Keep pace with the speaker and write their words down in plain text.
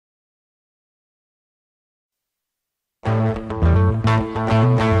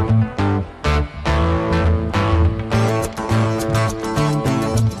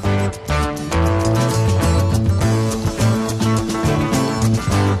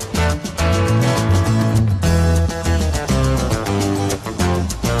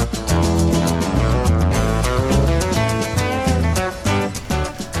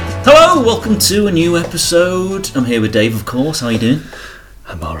welcome to a new episode. I'm here with Dave, of course. How are you doing?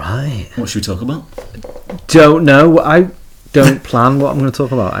 I'm alright. What should we talk about? Don't know. I don't plan what I'm going to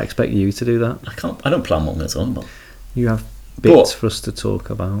talk about. I expect you to do that. I don't plan what I'm going to talk about. You have bits for us to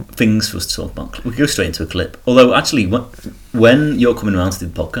talk about. Things for us to talk about. We can go straight into a clip. Although, actually, when you're coming around to do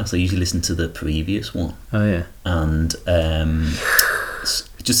the podcast, I usually listen to the previous one. Oh, yeah. And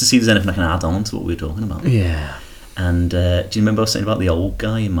just to see if there's anything I can add on to what we were talking about. Yeah. And do you remember I was saying about the old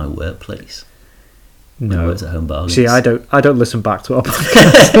guy in my workplace? No. I worked at Home Bargains. See, I don't listen back to our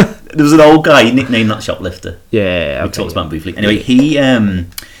podcast. There was an old guy, he nicknamed that shoplifter. Yeah, We talked about him briefly. Anyway, he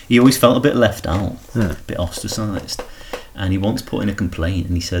always felt a bit left out, Yeah. a bit ostracised. And he once put in a complaint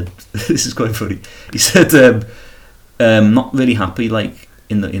and he said, this is quite funny, he said, not really happy like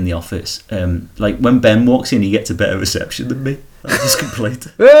in the office. Like when Ben walks in, he gets a better reception than me. That was his complaint.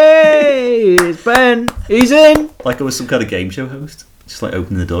 Hey, it's Ben. He's in. Like I was some kind of game show host. Just like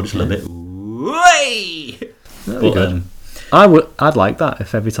opening the door just a little bit. Way! That'd be good. I'd like that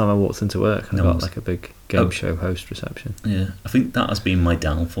if every time I walked into work I got like a big game show host reception. Yeah, I think that has been my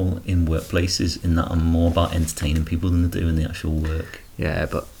downfall in workplaces, in that I'm more about entertaining people than doing the actual work. Yeah,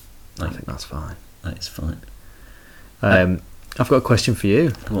 but I think that's fine. That is fine. I've got a question for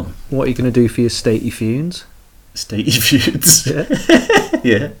you. Go on. What are you going to do for your statey funes? Statey feuds. Yeah.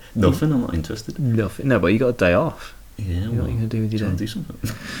 Yeah, nothing. I'm not interested. Nothing. No, but you got a day off. Yeah, What are you going to do with your trying day? to do something.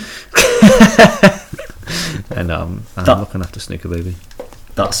 And I'm looking after Snooker Baby.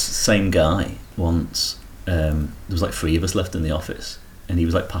 That same guy once. There was like 3 of us left in the office, and he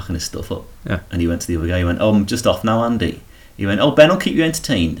was like packing his stuff up. Yeah. And he went to the other guy. He went, "Oh, I'm just off now, Andy." He went, "Oh, Ben will keep you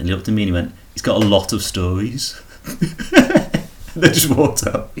entertained." And he looked at me and he went, "He's got a lot of stories." They just walked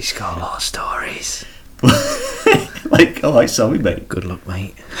out. He's got a lot of stories. Like, oh, sorry, mate. Good luck,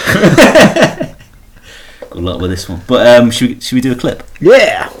 mate. Good luck with this one. But should we do a clip?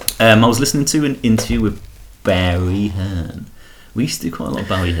 Yeah. I was listening to an interview with Barry Hearn. We used to do quite a lot of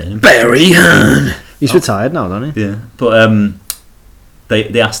Barry Hearn. Barry Hearn. He's retired now, doesn't he? Yeah. But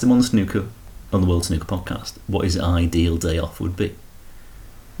they asked him on the World Snooker podcast what his ideal day off would be.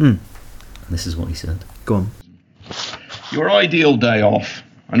 And this is what he said. Go on. Your ideal day off.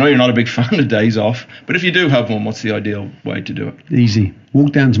 I know you're not a big fan of days off, but if you do have one, what's the ideal way to do it? Easy.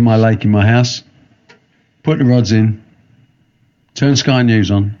 Walk down to my lake in my house, put the rods in, turn Sky News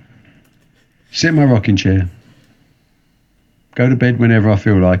on, sit in my rocking chair, go to bed whenever I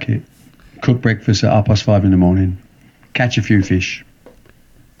feel like it, cook breakfast at 5:30 in the morning, catch a few fish,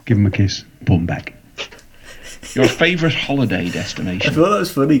 give them a kiss, put them back. Your favourite holiday I destination? thought that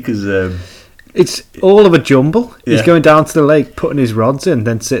was funny because It's all of a jumble. Yeah. He's going down to the lake, putting his rods in,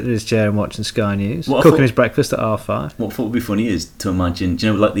 then sitting in his chair and watching Sky News, What I cooking thought- his breakfast at 5:30. what I thought would be funny is to imagine, do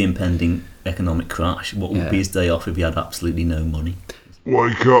you know, like the impending economic crash, what would be his day off if he had absolutely no money?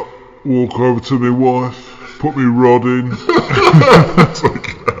 Wake up, walk over to my wife, put me rod in.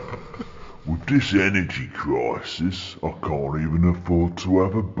 With this energy crisis, I can't even afford to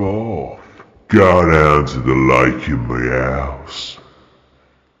have a bath. Go down to the lake in my house,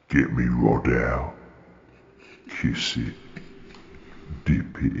 get me rod out, kiss it,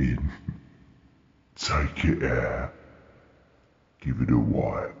 dip it in, take it out, give it a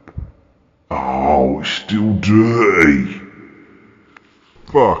wipe. Oh, it's still dirty.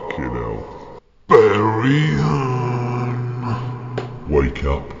 Fucking hell. Barry Hearn. Wake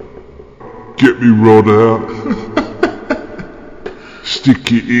up. Get me rod out.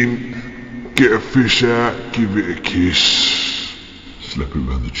 Stick it in. Get a fish out. Give it a kiss. Slap it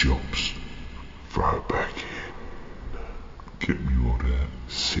round the chops. Throw it back in. Get me rod out.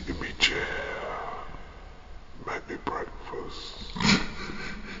 Sit in my chair. Make me breakfast.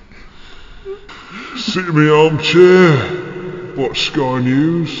 Sit in my armchair, watch Sky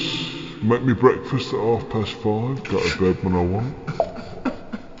News, make me breakfast at 5:30, go to bed when I want.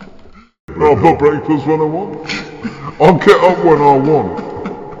 I'll put breakfast when I want. I'll get up when I want.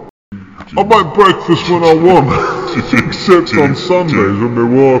 I'll make breakfast when I want, except on Sundays when my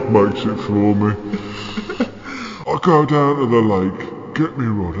wife makes it for me. I go down to the lake, get me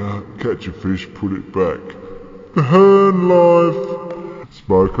rod out, catch a fish, put it back. The Hearn life.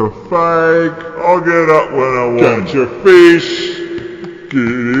 Smoke a fag, I'll get up when I want. Catch a fish,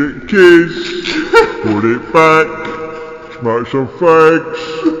 get it kiss, put it back, smoke some fags,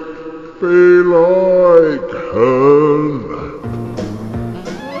 feel like Hearn.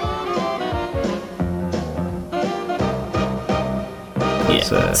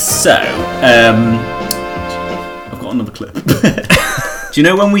 Yeah. So, I've got another clip. Do you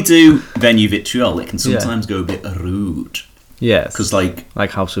know when we do venue vitriol, it can sometimes go a bit rude? Yes. Because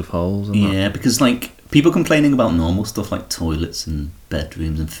like House of Holes and yeah, because like people complaining about normal stuff like toilets and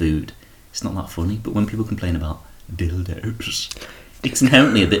bedrooms and food it's not that funny. But when people complain about dildos, it's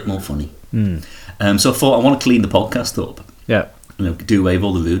inherently a bit more funny. So I thought I want to clean the podcast up. Yeah. Do away with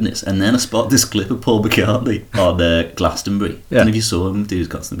all the rudeness. And then I spotted this clip of Paul McCartney on Glastonbury. I don't know if you saw him do his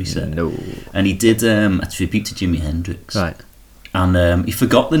Glastonbury set. No. And he did a tribute to Jimi Hendrix. Right. And he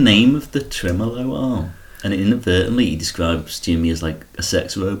forgot the name of the tremolo arm. And inadvertently he describes Jimmy as like a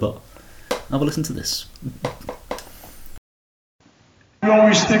sex robot. Have a listen to this. We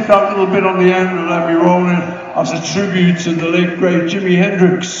always stick that little bit on the end and let me roll it as a tribute to the late great Jimi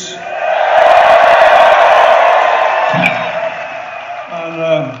Hendrix.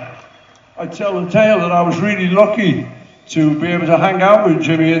 I tell the tale that I was really lucky to be able to hang out with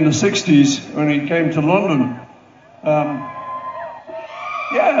Jimmy in the 60s when he came to London.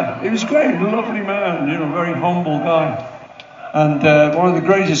 Yeah, he was great, a lovely man, very humble guy. And one of the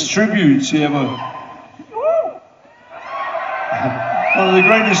greatest tributes he ever... One of the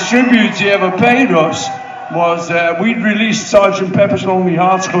greatest tributes he ever paid us was we'd released Sgt. Pepper's Lonely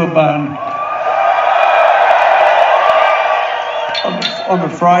Hearts Club Band on the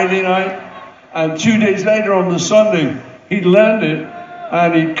Friday night, and 2 days later on the Sunday he'd learned it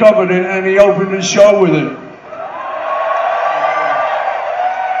and he covered it and he opened his show with it,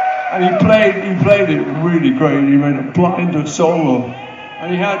 and he played it really great. He made a blinder solo,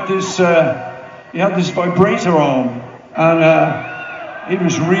 and he had this vibrator arm, and he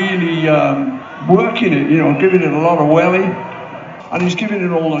was really working it, giving it a lot of welly, and he's giving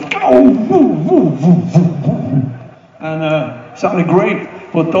it all like and sounded great.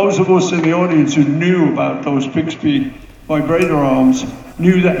 But those of us in the audience who knew about those Bixby vibrator arms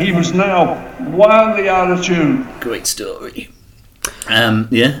knew that he was now wildly out of tune. Great story.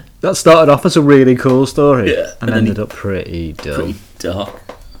 Yeah. That started off as a really cool story, Yeah, and ended up pretty dull. Pretty dark.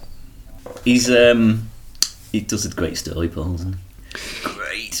 He does a great story, Paul, doesn't he?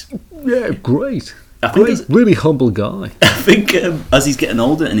 Great. Yeah, great. I think Really humble guy. I think as he's getting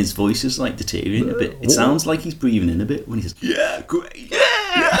older and his voice is like deteriorating a bit, it sounds like he's breathing in a bit when he says, "Yeah, great, yeah,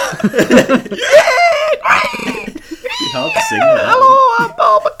 yeah, great." It's hard to sing that. Hello, I'm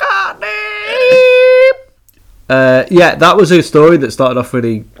Paul McCartney. Yeah, that was a story that started off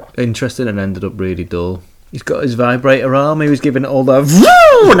really interesting and ended up really dull. He's got his vibrator arm. He was giving it all the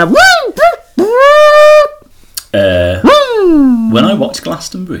when I watch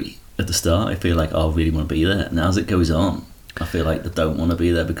Glastonbury at the start, I feel like I really want to be there. And as it goes on, I feel like I don't want to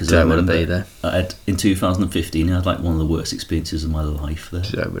be there because Don't want to be there. In 2015, I had like one of the worst experiences of my life there.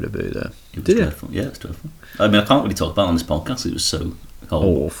 Don't want to be there. It was Did you? dreadful. Yeah, it was dreadful. I mean, I can't really talk about it on this podcast. It was so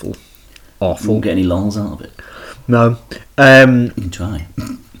horrible. Awful. Won't get any lols out of it. No. You can try.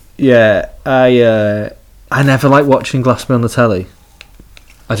 Yeah, I never like watching Glastonbury on the telly.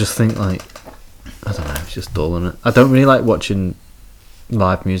 I just think I don't know, it's just dull, isn't it? I don't really like watching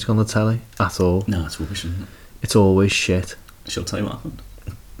live music on the telly at all. No, it's rubbish, isn't it? It's always shit. Shall I tell you what happened?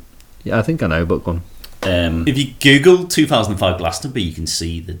 Yeah, I think I know, but go on. If you Google 2005 Glastonbury, you can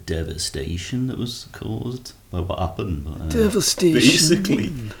see the devastation that was caused by what happened. Devastation.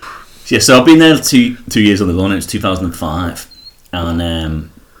 Basically. Yeah, so I've been there 2 years on the run. It was 2005. And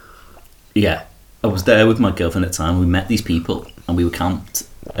yeah, I was there with my girlfriend at the time. We met these people and we were camped.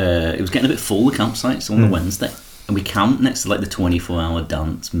 It was getting a bit full, the campsites, on the Wednesday. And we camped next to like the 24-hour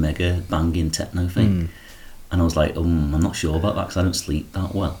dance, mega banging techno thing. And I was like, I'm not sure about that because I don't sleep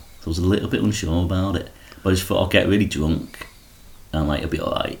that well. So I was a little bit unsure about it. But I just thought I'll get really drunk and like it'll be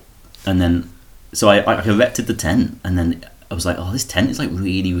alright. And then, so I erected the tent and then I was like, oh, this tent is like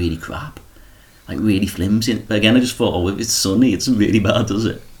really, really crap. Like really flimsy. But again, I just thought, oh, if it's sunny, it's really bad, does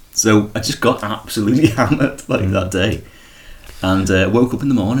it? So I just got absolutely hammered like that day. And woke up in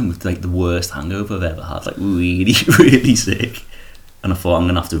the morning with like the worst hangover I've ever had, like really, really sick. And I thought I'm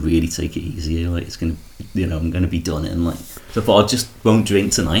gonna have to really take it easy. Like it's gonna, I'm gonna be done in like. So I thought I just won't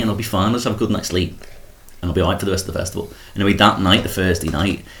drink tonight and I'll be fine. I'll just have a good night's sleep and I'll be alright for the rest of the festival. Anyway, that night, the Thursday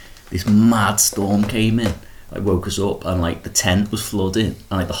night, this mad storm came in. Like woke us up and like the tent was flooding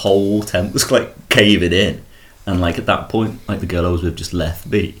and like the whole tent was like caving in. And like at that point, like the girl I was with just left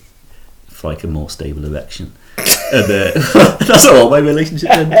me for like a more stable erection. And that's all my relationship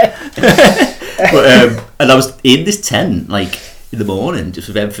ended. But and I was in this tent like in the morning just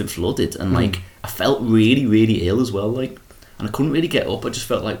with everything flooded and like I felt really, really ill as well, like, and I couldn't really get up. I just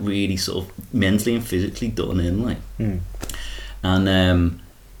felt like really sort of mentally and physically done in, like. And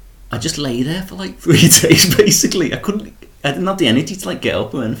I just lay there for like 3 days basically. I didn't have the energy to like get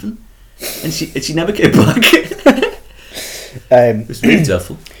up or anything. And she never came back. It was really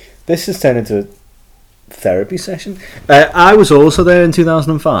dreadful. This has turned into a therapy session. I was also there in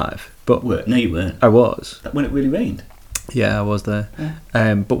 2005, but No, you weren't. I was. When it really rained. Yeah, I was there.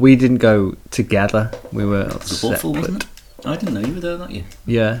 But we didn't go together. We were It was a Buffalo, separate. wasn't it? I didn't know you were there that year.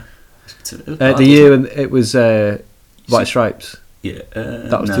 Yeah. The The year when it was White Stripes. Yeah.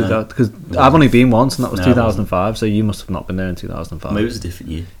 That was no. 2000. Because I've only been once, and that was No, I wasn't. 2005. So you must have not been there in 2005. Maybe it was a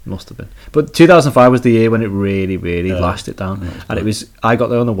different year. Must have been. But 2005 was the year when it really, really lashed it down. that was And it was. I got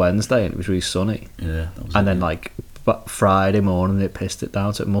there on a Wednesday, and it was really sunny. Yeah. That was And it. then like Friday morning, it pissed it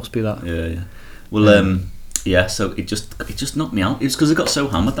down. So it must be that. Yeah. Well, yeah. So it just knocked me out. It was because I got so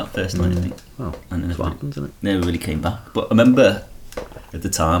hammered that first night, I think. Well, And then that's what happens, isn't it? never really came back. But I remember at the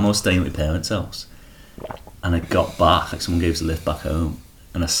time I was staying at my parents' house, and I got back, like someone gave us a lift back home,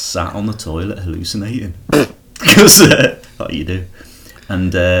 and I sat on the toilet hallucinating because what you do,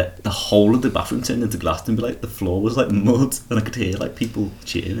 and the whole of the bathroom turned into Glastonbury. Like the floor was like mud, and I could hear like people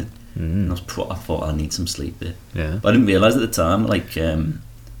cheering. And I thought I need some sleep here. Yeah. But I didn't realise at the time like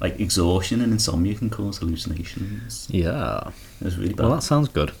exhaustion and insomnia can cause hallucinations. Yeah. It was really bad. Well, that sounds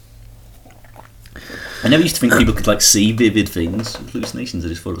good. I never used to think people could like see vivid things with hallucinations. I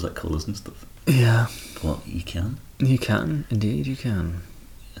just thought it was like colours and stuff. Yeah. But you can. You can. Indeed, you can.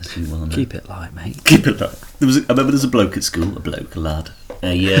 As you well know. Keep it light, mate. Keep it light. I remember there was a bloke at school, a lad.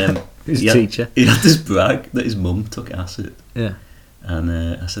 He's He a had- teacher. He had this brag that his mum took acid. Yeah. And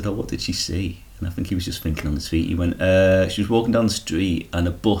I said, "Oh, what did she see?" And I think he was just thinking on his feet. He went, "She was walking down the street, and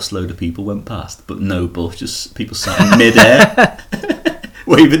a bus load of people went past, but no bus, just people sat in midair,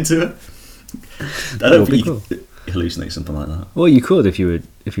 waving to her." I don't would be think you could hallucinate something like that. Well, you could if you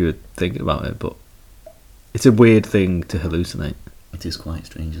were thinking about it, but it's a weird thing to hallucinate. It is quite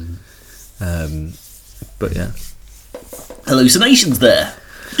strange, isn't it? But yeah. Hallucinations there.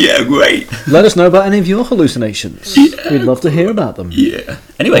 Yeah, great. Let us know about any of your hallucinations. We'd love to hear about them. Yeah.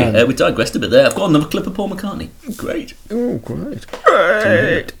 Anyway, we digressed a bit there. I've got another clip of Paul McCartney. Great. Oh, great.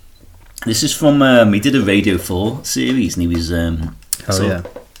 This is from he did a Radio 4 series, and he was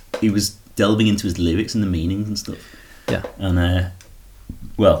he was delving into his lyrics and the meanings and stuff. Yeah. And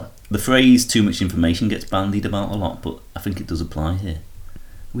well, the phrase "too much information" gets bandied about a lot, but I think it does apply here.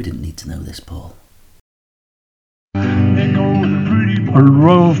 We didn't need to know this, Paul. A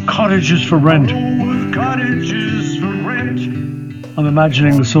row of cottages for rent. I'm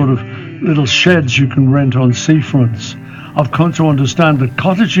imagining the sort of little sheds you can rent on seafronts. I've come to understand that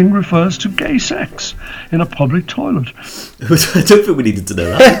cottaging refers to gay sex in a public toilet. I don't think we needed to know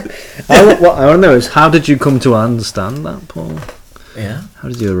that. What I want to know is, how did you come to understand that, Paul? Yeah, How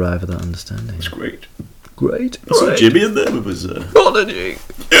did you arrive at that understanding? it's great. Great. So Jimmy in there with his Cottaging.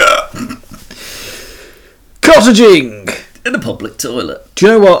 yeah Cottaging. in a public toilet. Do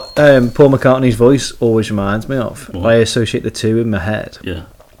you know what Paul McCartney's voice always reminds me of? What? I associate the two in my head. Yeah,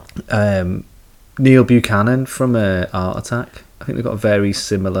 Neil Buchanan from Art Attack. I think they've got a very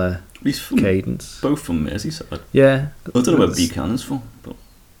similar he's from, cadence. both from Merseyside. Yeah. I don't know where Buchanan's from, but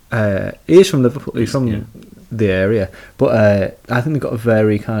He is from Liverpool. He's from Yeah. the area. But I think they've got a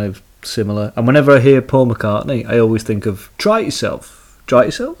very kind of similar. And whenever I hear Paul McCartney, I always think of Try It Yourself. Try It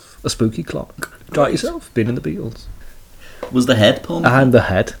Yourself. A Spooky Clock. Try It Yourself. Being in the Beatles. was the head Paul? I'm the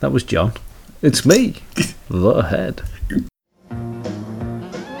head. That was John. It's me. The head.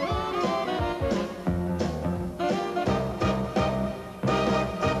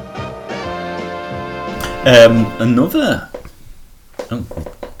 Another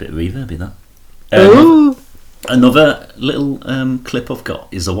bit of reverb in that. Oh. Another little clip I've got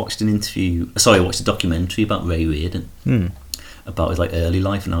is I watched a documentary about Ray Reardon, about his like early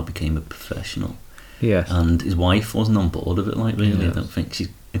life and how he became a professional. Yeah. And his wife wasn't on board of it, like really. Yeah. I don't think she's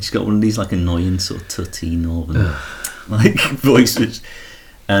got one of these like annoying sort of tutty northern like voices,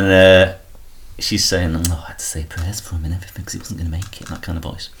 and she's saying, "Oh, I had to say prayers for him and everything because he wasn't going to make it." That kind of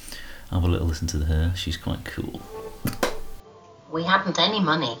voice. Have a little listen to her. She's quite cool. We hadn't any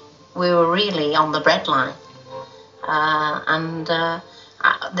money. We were really on the breadline.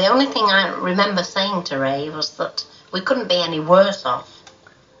 The only thing I remember saying to Ray was that we couldn't be any worse off.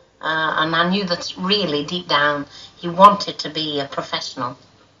 And I knew that really deep down he wanted to be a professional.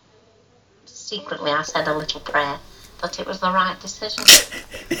 Secretly I said a little prayer that it was the right decision.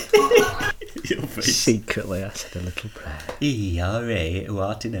 Your face. Secretly, I said a little prayer. Alright,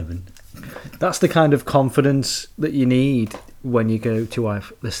 what in heaven? That's the kind of confidence that you need when you go to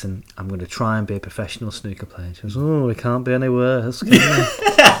wife. Listen, I'm going to try and be a professional snooker player. She goes, "Oh, we can't be any worse, can we?"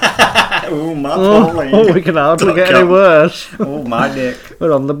 Oh my Oh, we can hardly get any worse. Oh my dick.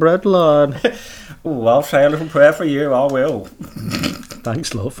 We're on the breadline. Oh, I'll say a little prayer for you, I will.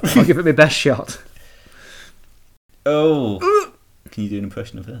 Thanks, love. I'll give it my best shot. Oh. Can you do an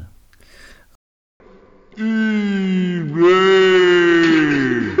impression of her?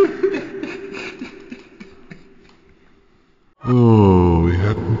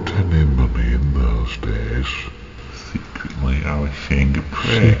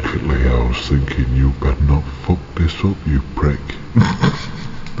 Secretly, I was thinking you better not fuck this up, you prick.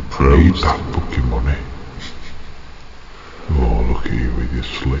 I need that fucking money. Oh, look at you with your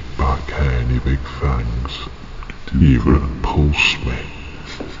slick back hair and your big fangs. You're gonna pulse me.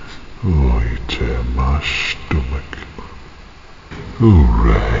 Oh, you tear my stomach.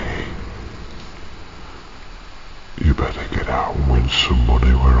 Hooray. You better get out and win some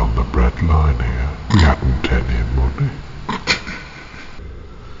money. We're on the breadline here. We hadn't any money.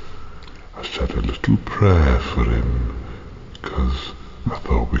 I said a little prayer for him, 'cause I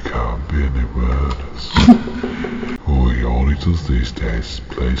thought we can't be any worse. Oh, all he does these days is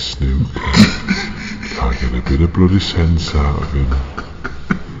play snooker. Can't get a bit of bloody sense out of him.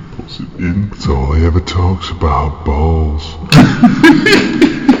 What's it in? That's all he ever talks about, balls.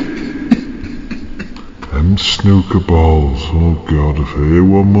 Them snooker balls. Oh God, if I hear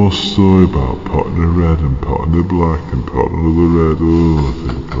one more story about potting a red and potting a black and potting another red, oh, I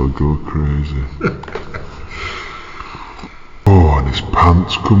think I'll go crazy. Oh, and his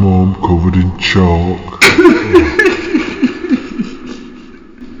pants come home covered in chalk.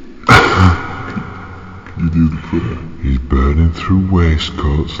 You do the prayer. He's burning through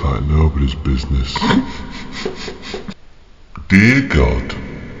waistcoats like nobody's business. Dear God,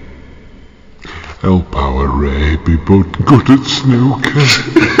 help our Ray be good at snooker.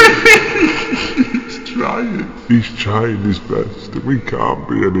 He's trying his best, and we can't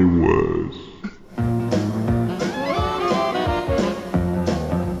be any worse.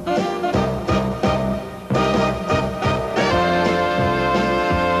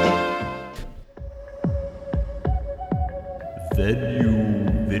 Venue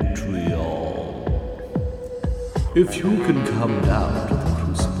Vitriol. If you can come down to the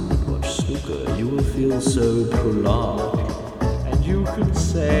Crucible and watch snooker, you will feel so prolonged. And you can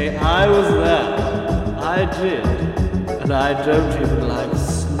say, I was there, I did, and I don't even like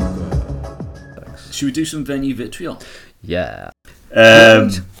snooker. Should we do some Venue Vitriol? Yeah.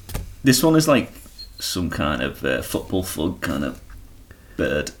 This one is like some kind of football thug kind of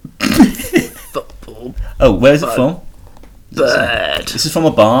bird. Football. Oh, where's it from? Bird. This is from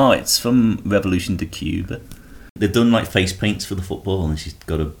a bar. It's from Revolution de Cuba. They've done like face paints for the football, and she's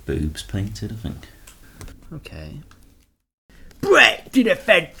got her boobs painted, I think. Okay. Brett did a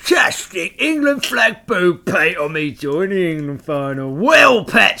fantastic England flag boob paint on me during the England final. Well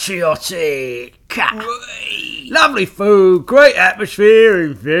patriotic. Lovely food, great atmosphere,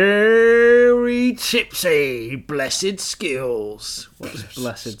 and very tipsy. Blessed skills. What does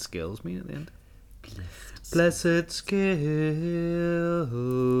blessed skills mean at the end? Blessed skills.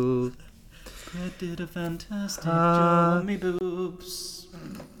 Brett did a fantastic job on me boobs.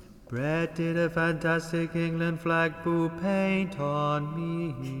 Brett did a fantastic England flag boob paint on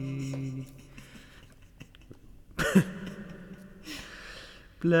me.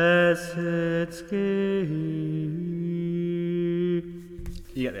 Blessed skills.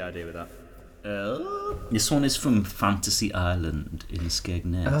 You get the idea with that. This one is from Fantasy Island in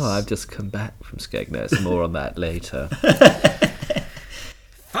Skegness. Oh, I've just come back from Skegness. More on that later.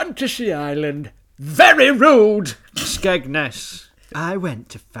 Fantasy Island, very rude. Skegness. I went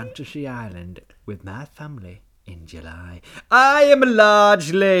to Fantasy Island with my family in July. I am a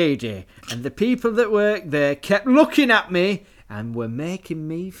large lady, and the people that work there kept looking at me and were making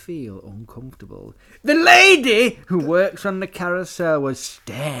me feel uncomfortable. The lady who works on the carousel was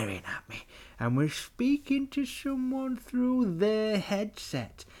staring at me and was speaking to someone through their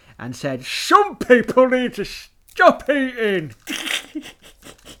headset and said, "Some people need to stop eating."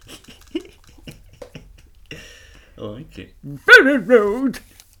 Okay. Very rude.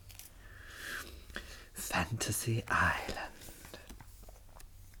 Fantasy Island.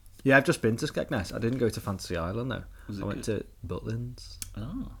 Yeah, I've just been to Skegness. I didn't go to Fantasy Island though. I went to Butlins.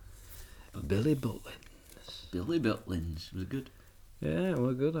 Oh. Billy Butlins. Billy Butlins. Was it good? Yeah, it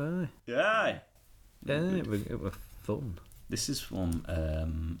was good, aye. Yeah. Yeah, it was fun. This is from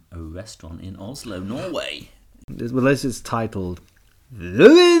a restaurant in Oslo, Norway. Well, this is titled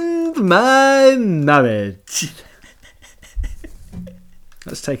Ruined My Marriage.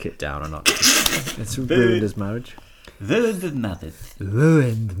 Let's take it down a notch. It's ruined his marriage. Ruined the marriage.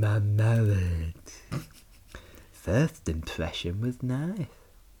 Ruined my marriage. First impression was nice.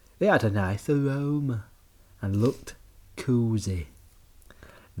 It had a nice aroma and looked cosy.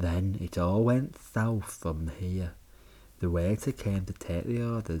 Then it all went south from here. The waiter came to take the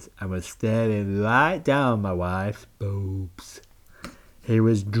orders and was staring right down my wife's boobs. He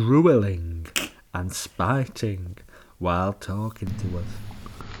was drooling and spiting while talking to us.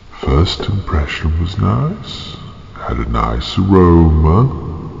 First impression was nice, had a nice aroma,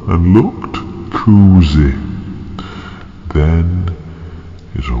 and looked cosy. Then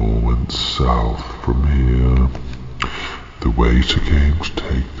south from here. The waiter came to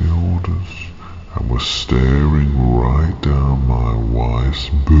take the orders and was staring right down my wife's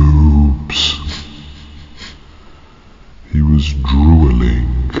boobs. He was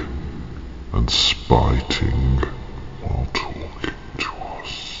drooling and spiting while talking to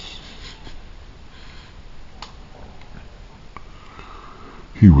us.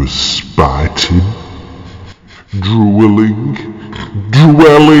 He was spiting, drooling,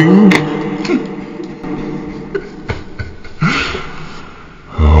 dwelling.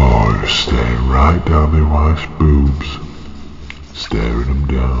 Oh, he was staring right down my wife's boobs, staring them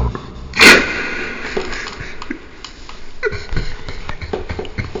down.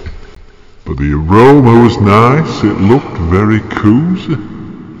 But the aroma was nice, it looked very cozy.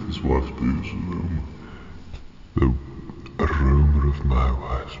 His wife's boobs aroma. The aroma of my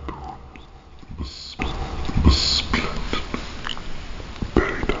wife's boobs was splendid.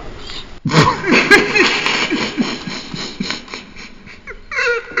 Very nice.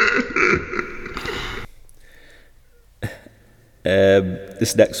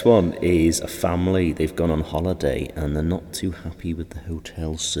 This next one is a family. They've gone on holiday and they're not too happy with the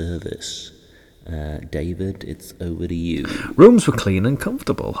hotel service. David, it's over to you. Rooms were clean and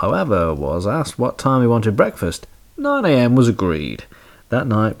comfortable. However, was asked what time he wanted breakfast. 9 a.m. was agreed. That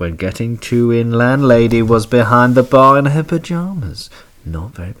night, when getting to in, landlady was behind the bar in her pyjamas.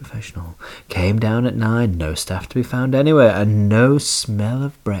 Not very professional. Came down at 9, no staff to be found anywhere, and no smell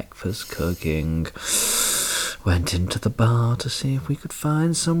of breakfast cooking. Went into the bar to see if we could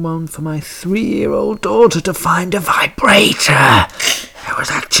find someone for my 3-year-old daughter to find a vibrator. There was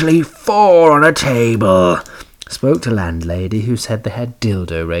actually 4 on a table. Spoke to landlady, who said they had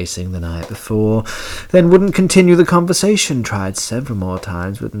dildo racing the night before, then wouldn't continue the conversation. Tried several more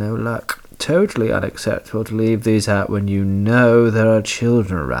times with no luck. Totally unacceptable to leave these out when you know there are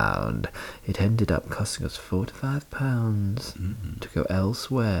children around. It ended up costing us £45 to go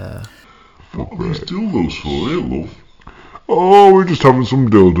elsewhere. What are these dildos for, love? Oh, we're just having some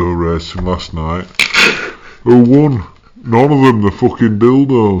dildo racing last night. Who won? None of them, the fucking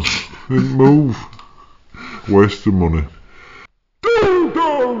dildos. Didn't move. Wasted money.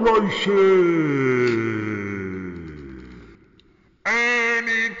 Dildo racing! And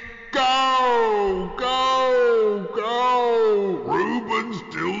it's go, go, go! Ruben's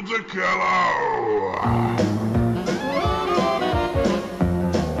Dildo Killer!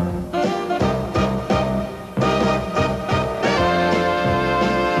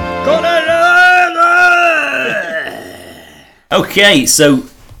 Okay, so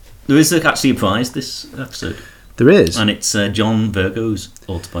there is actually a prize this episode. There is? And it's John Virgo's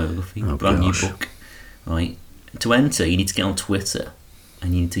autobiography, brand new book. Right. To enter, you need to get on Twitter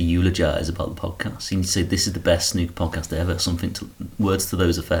and you need to eulogise about the podcast. You need to say, this is the best snooker podcast ever, words to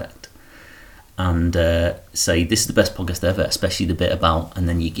those effect. And say, this is the best podcast ever, especially the bit about, and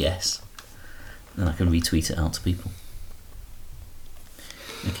then you guess. And I can retweet it out to people.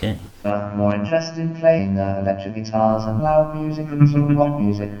 Okay. I'm more interested in playing electric guitars and loud music and some rock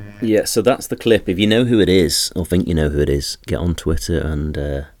music. Yeah, so that's the clip. If you know who it is, or think you know who it is, get on Twitter and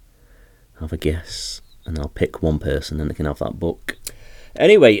have a guess. And I'll pick one person and they can have that book.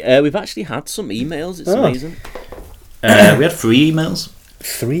 Anyway, we've actually had some emails. It's amazing. We had 3 emails.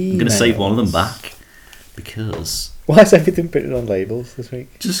 3 I'm going to save one of them back because... Why is everything printed on labels this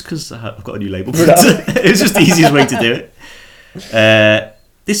week? Just because I've got a new label printer. It was just the easiest way to do it.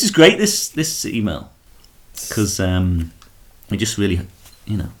 This is great, this email, because it just really,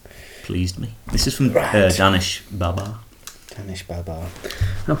 pleased me. This is from Danish Baba. Danish Baba.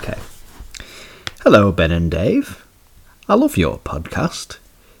 Okay. Hello, Ben and Dave. I love your podcast.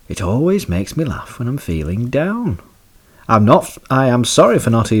 It always makes me laugh when I'm feeling down. I am sorry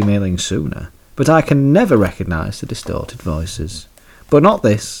for not emailing sooner, but I can never recognise the distorted voices. But not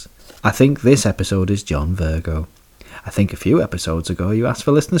this. I think this episode is John Virgo. I think a few episodes ago you asked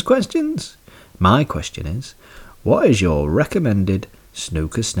for listeners' questions. My question is, what is your recommended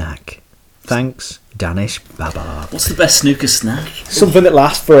snooker snack? Thanks, Danish Baba. What's the best snooker snack? Something that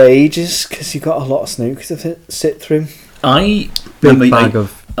lasts for ages, because you've got a lot of snooker to sit through. I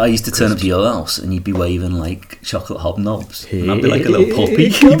used to turn up to your house and you'd be waving like chocolate hobnobs. And I'd be like a little puppy.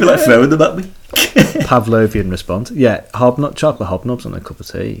 You'd be like throwing them at me. Pavlovian response. Yeah, chocolate hobnobs on a cup of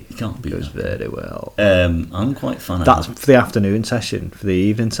tea. You can't beat goes very well. I'm quite a fan of that. That's for the afternoon session. For the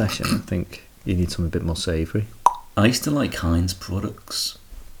evening session, I think you need something a bit more savoury. I used to like Heinz products.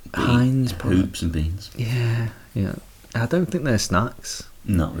 Heinz hoops and beans. Yeah. I don't think they're snacks.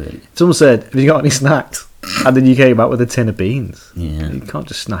 Not really. Someone said, have you got any snacks? And then you came out with a tin of beans. Yeah. You can't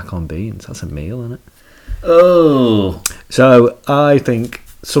just snack on beans. That's a meal, isn't it? Oh. So I think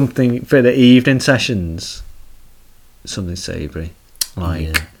something for the evening sessions. Something savoury,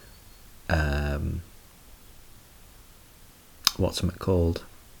 like what's it called?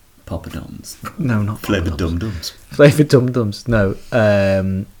 Poppadoms. No, not Flavoured poppadoms. dum-dums. Flavoured dum-dums. No,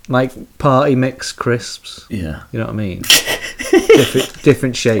 like party mix crisps. Yeah. You know what I mean?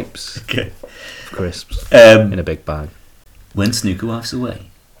 different shapes. Okay. Of crisps in a big bag. When snooker wife's away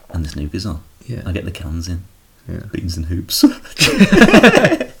and the snooker's on, I get the cans in. Yeah. Beans and hoops.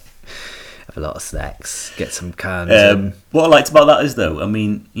 Have a lot of snacks. Get some cans. What I liked about that is, though, I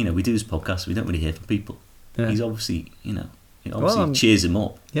mean, you know, we do this podcast, we don't really hear from people. Yeah. He's obviously, you know, it Well, obviously cheers him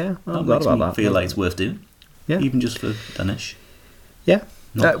up. Yeah, that I'm makes glad me about that. feel like it's worth doing. Yeah. Even just for Dinesh. Yeah.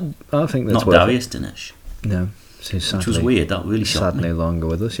 Not, I think that's not worth Darius it. Dinesh. No. Which was weird. That really shocked me. Sadly longer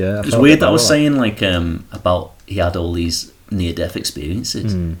with us, yeah. It was weird that I was saying, like, about he had all these near-death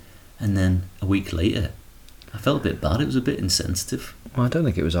experiences. And then a week later, I felt a bit bad. It was a bit insensitive. Well, I don't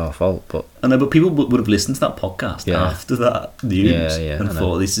think it was our fault, but... I know, but people would have listened to that podcast after that news and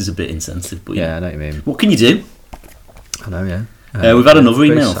thought this is a bit insensitive. But I know what you mean. What can you do? I know, yeah. We've had another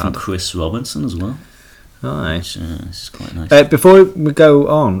email from Chris Robinson as well. Nice. This is quite nice. Before we go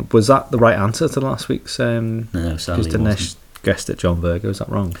on, was that the right answer to last week's... no, sadly because Dinesh guessed at John Virgo, is that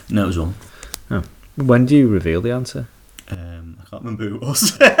wrong? No, it was wrong. Oh. When do you reveal the answer? I can't remember who it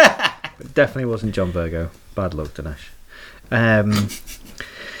was. It definitely wasn't John Virgo. Bad luck, Dinesh.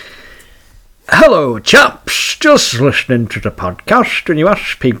 Hello, chaps. Just listening to the podcast and you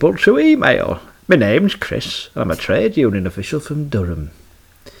ask people to email. My name's Chris. I'm a trade union official from Durham.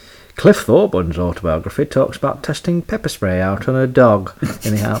 Cliff Thorburns' autobiography talks about testing pepper spray out on a dog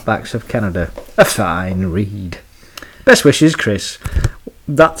in the outbacks of Canada. A fine read. Best wishes, Chris.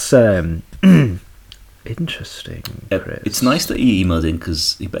 That's interesting, Chris. It's nice that he emailed in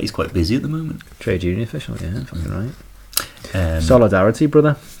because I bet he's quite busy at the moment. Trade union official, yeah, fucking right. Solidarity,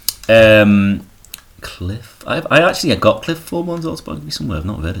 brother. Cliff. I got Cliff Thorburns' autobiography somewhere. I've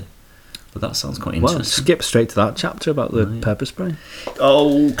not read it. But that sounds quite interesting. Well, skip straight to that chapter about the pepper spray.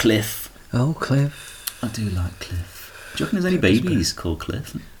 Oh, Cliff. Oh, Cliff. I do like Cliff. Do you reckon there's any babies called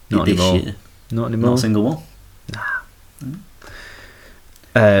Cliff? Not anymore. Not anymore. Not a single one? Nah.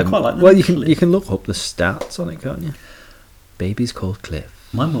 I quite like that. Well, you can look up the stats on it, can't you? Babies called Cliff.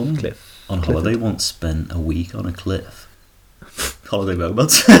 My mum Cliff. on Clifford. holiday once spent a week on a cliff. Holiday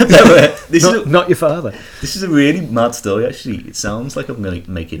romance. Not your father. This is a really mad story, actually. It sounds like I'm going to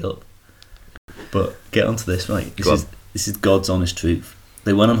make it up. But get onto this, right? This is God's honest truth.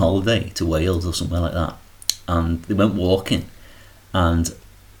 They went on holiday to Wales or somewhere like that, and they went walking, and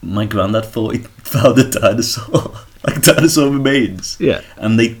my granddad thought he found a dinosaur, like dinosaur remains. Yeah.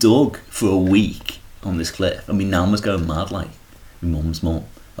 And they dug for a week on this cliff, and my nan was going mad, like my mum's mum,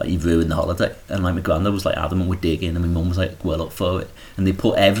 like you've ruined the holiday, and like my granddad was like adamant we're digging, and my mum was like well up for it, and they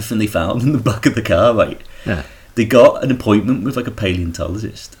put everything they found in the back of the car, right? Yeah. They got an appointment with like a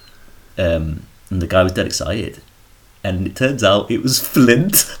paleontologist. And the guy was dead excited, and it turns out it was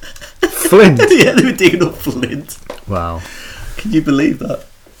flint. Flint? Yeah, they were digging up flint. Wow. Can you believe that?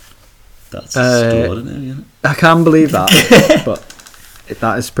 That's extraordinary, isn't it? I can believe that, but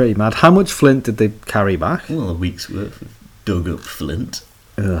that is pretty mad. How much flint did they carry back? Well, a week's worth of dug up flint.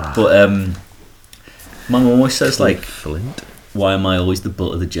 Ugh. But my mum always says, like, flint. Why am I always the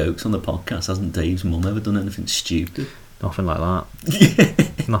butt of the jokes on the podcast? Hasn't Dave's mum ever done anything stupid? Nothing like that.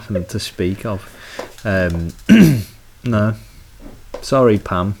 Nothing to speak of. No. Sorry,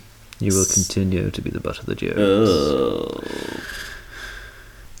 Pam. You will continue to be the butt of the jokes.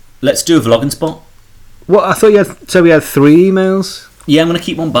 Let's do a vlogging spot. What? I thought you had. So we had 3 emails? Yeah, I'm going to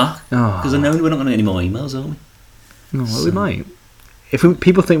keep one back. Oh. Because I know we're not going to get any more emails, are we? No, well, we might. If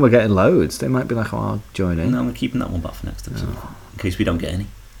people think we're getting loads, they might be like, oh, I'll join in. No, I'm keeping that one back for next episode. In case we don't get any.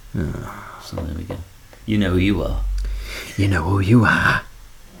 So there we go. You know who you are. You know who you are.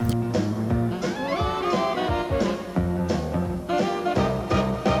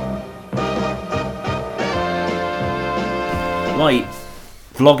 Right,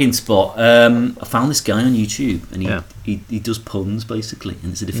 vlogging spot. I found this guy on YouTube, and he does puns basically,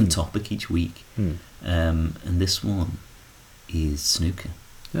 and it's a different topic each week. And this one is snooker.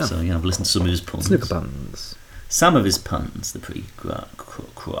 Yeah. So I've listened to some of his puns. Snooker puns. Some of his puns, they're pretty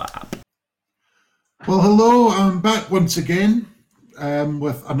crap. Well, hello, I'm back once again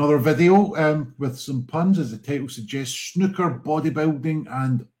with another video with some puns, as the title suggests, snooker, bodybuilding,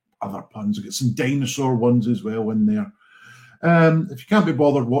 and other puns. I've got some dinosaur ones as well in there. If you can't be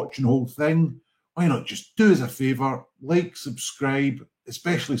bothered watching the whole thing, why not just do us a favour, like, subscribe,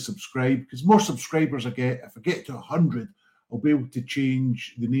 especially subscribe, because more subscribers I get, if I get to 100, I'll be able to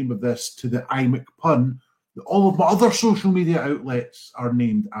change the name of this to the iMac Pun All of my other social media outlets are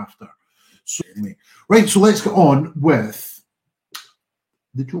named after. So anyway, right, so let's get on with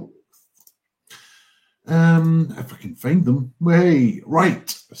the jokes. If I can find them. Hey, right.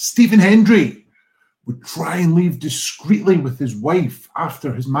 Stephen Hendry would try and leave discreetly with his wife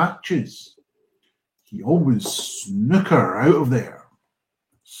after his matches. He always snooker out of there.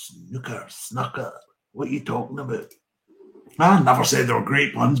 Snooker. What are you talking about? I never said they were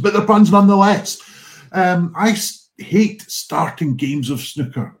great puns, but they're puns nonetheless. I hate starting games of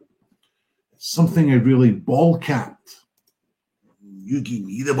snooker. It's something I really ball-capped. You give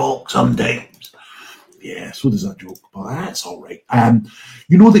me the ball sometimes. Yeah, so does that joke, but that's all right.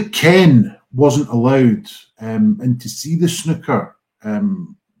 You know that Ken wasn't allowed in to see the snooker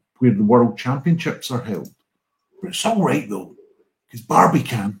where the World Championships are held. But it's all right, though, because Barbie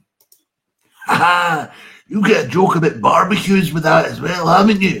can. Ha! You get a joke about barbecues with that as well,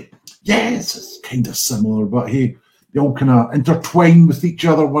 haven't you? Yes, it's kind of similar, but hey, they all kind of intertwine with each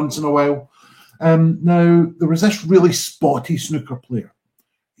other once in a while. Now, there was this really spotty snooker player.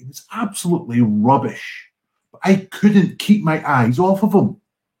 He was absolutely rubbish, but I couldn't keep my eyes off of him.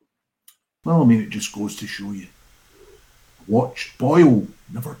 Well, I mean, it just goes to show you. Watch boil,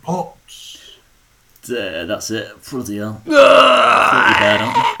 never pops. That's it. Bloody hell. Pretty bad,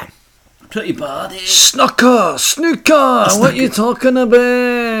 aren't they? Pretty bad, eh? Snooker! What are you talking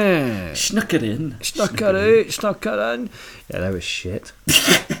about? Snooker in. Snooker in. Yeah, that was shit.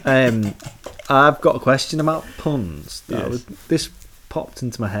 I've got a question about puns. Yes. This popped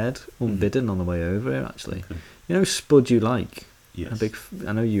into my head unbidden on the way over here, actually. Okay. You know Spud You Like? Yes.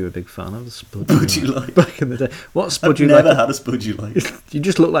 I know you were a big fan of the Spud You Like. Back in the day. What Spud You Like? Like? I've never had a Spud You Like. You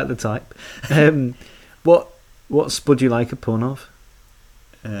just look like the type. What Spud You Like a pun of?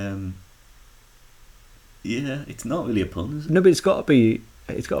 Yeah, it's not really a pun, is it? No, but it's got to be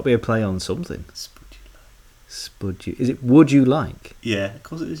a play on something. Spud You. Is it Would You Like? Yeah, of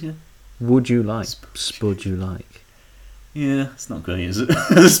course it is, yeah. Would You Like? Spud You Like. Yeah, it's not great, is it?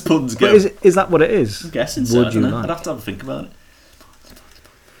 As puns go. Is that what it is? I'm guessing so. Would you like? I'd have to have a think about it.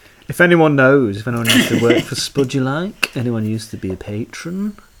 If anyone knows, if anyone used to work for Spud You Like, anyone used to be a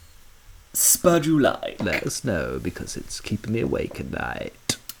patron, Spud You Like, let us know, because it's keeping me awake at night.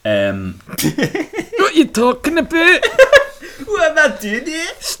 What you talking about? What am I doing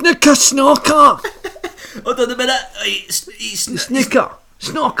here? Snooker. Hold on a minute. Snooker.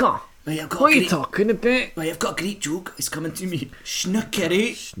 Right, What are you talking about? Right, I've got a great joke. It's coming to me.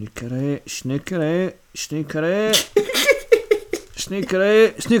 Snookery. Snooker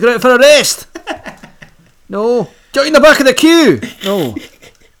out for a rest. No. Get in the back of the queue. No.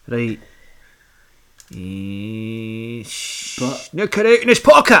 Right. Snooker out in his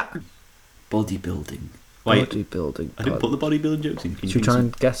pocket. Bodybuilding. Bodybuilding. I didn't put the bodybuilding jokes in. Should we try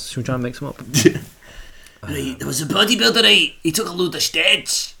and guess? Should we try and make some up? Right, there was a bodybuilder, right? He took a load of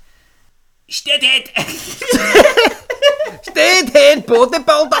steads. Steadhead. Steadhead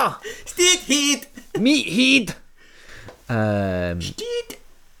bodybuilder. Steadhead. Meathead. Steed.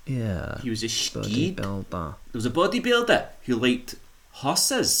 Yeah. He was a steed. Bodybuilder. There was a bodybuilder who liked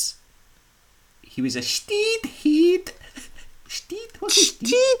horses. He was a steedhead. Steed? What's a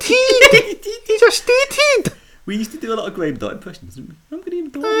steedhead? He's a steedhead. We used to do a lot of Graham Dot impressions, didn't we? I'm Graham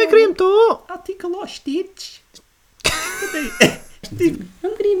Dot. Hi, Graham Dot. I'll take a lot of stage. I'm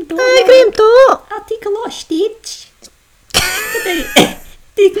Graham Dot. Hi, Graham Dot. I'll take a lot of stage. I'm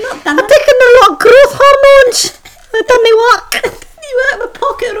taking a lot of growth hormones. It didn't work. You work with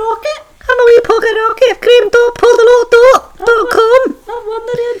Pocket Rocket. I'm a wee pocket rocket. Graham Dot, pull.com. I've won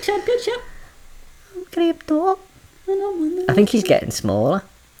the Real Championship. Graham Dot. I think he's getting smaller.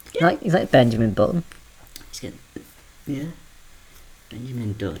 Yeah. He's like Benjamin Button. Yeah.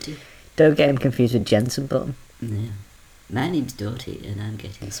 Benjamin Doughty. Don't get him confused with Jensen Button. Yeah. My name's Doughty and I'm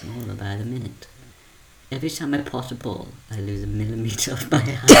getting smaller by the minute. Every time I pot a ball, I lose a millimetre of my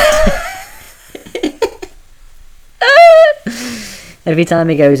height. Every time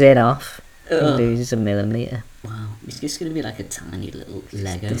he goes in off, he loses a millimetre. Wow. It's just going to be like a tiny little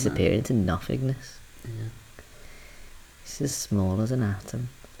Lego. Disappear into nothingness. Yeah. It's as small as an atom.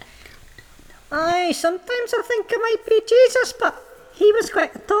 Aye, sometimes I think I might be Jesus, but he was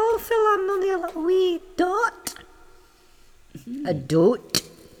quite a tall fella. I'm only a little wee dot. A dot.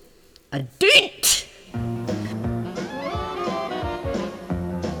 A dot!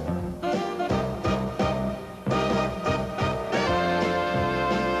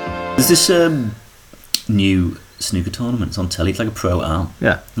 There's this new snooker tournament. It's on telly. It's like a pro-am.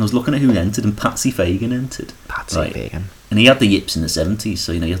 Yeah. And I was looking at who entered, and Patsy Fagan entered. Fagan. And he had the yips in the 70s,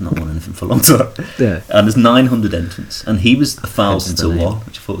 so he has not won anything for a long time. Yeah. And there's 900 entrants, and he was 1,000 to 1,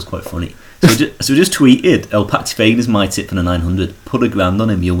 which I thought was quite funny. So we just tweeted, El Patifane is my tip for the 900. Put £1,000 on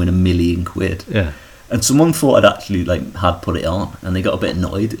him, you'll win £1 million. Yeah. And someone thought I'd actually had put it on, and they got a bit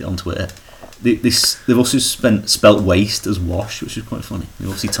annoyed on Twitter. They've also spelt waste as wash, which is quite funny. They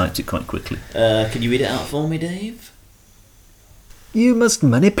obviously typed it quite quickly. Can you read it out for me, Dave? You must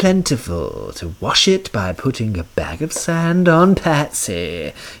money plentiful to wash it by putting a bag of sand on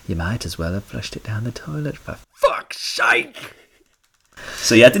Patsy. You might as well have flushed it down the toilet, for fuck's sake.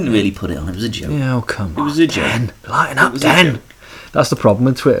 So yeah, I didn't really put it on. It was a joke. Yeah, oh, come on. It was a joke. Dan, lighten up, Dan. That's the problem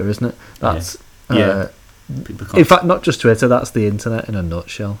with Twitter, isn't it? That's in fact, not just Twitter. That's the internet in a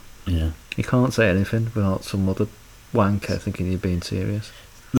nutshell. Yeah. You can't say anything without some other wanker thinking you're being serious.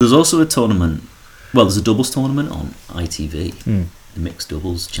 There's also a tournament. Well, there's a doubles tournament on ITV, the Mixed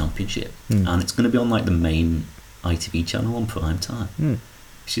Doubles Championship, and it's going to be on the main ITV channel on prime time,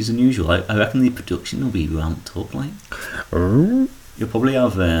 which is unusual. I reckon the production will be ramped up. You'll probably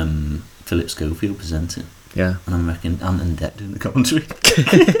have Philip Schofield presenting. Yeah. And I reckon Ant and Dec doing the commentary.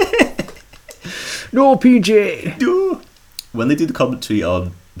 No, PJ. No. When they do the commentary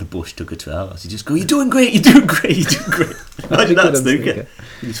on the Bush Tucker Trials, you just go, "You're doing great. You're doing great. You're doing great." Imagine that, Snooker.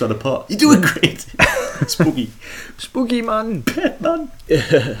 You try to pot. You're doing great. Spooky man. Man.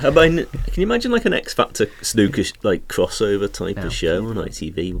 Can you imagine an X Factor snooker crossover type of show on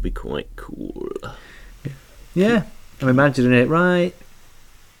ITV? Would be quite cool. Yeah, I'm imagining it right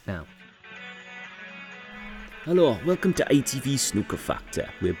now. Hello, welcome to ITV Snooker Factor.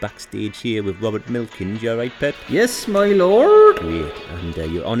 We're backstage here with Robert Milkins, you alright, Pet? Yes, my lord. Great, and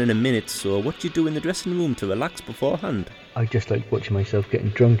you're on in a minute, so what do you do in the dressing room to relax beforehand? I just like watching myself getting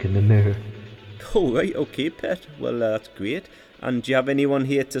drunk in the mirror. Oh, right, okay, Pet. Well, that's great. And do you have anyone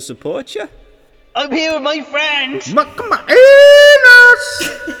here to support you? I'm here with my friend!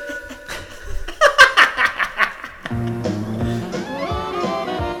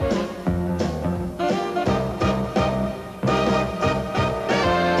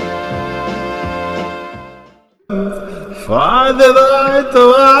 Friday night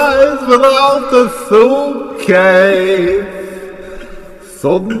arrives without a suitcase.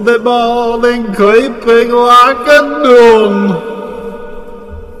 Sunday morning creeping like a nun.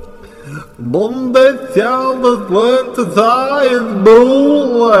 Monday Tuesday learned to tie his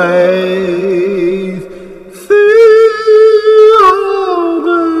bootlace. See how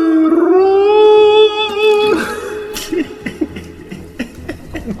they roll.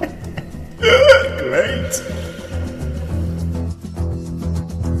 Great.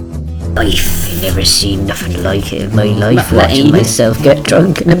 I've never seen nothing like it in my life, watching myself get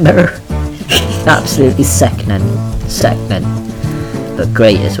drunk in the mirror. Absolutely sickening. But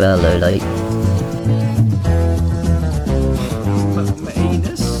great as well though,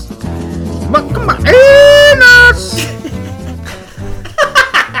 My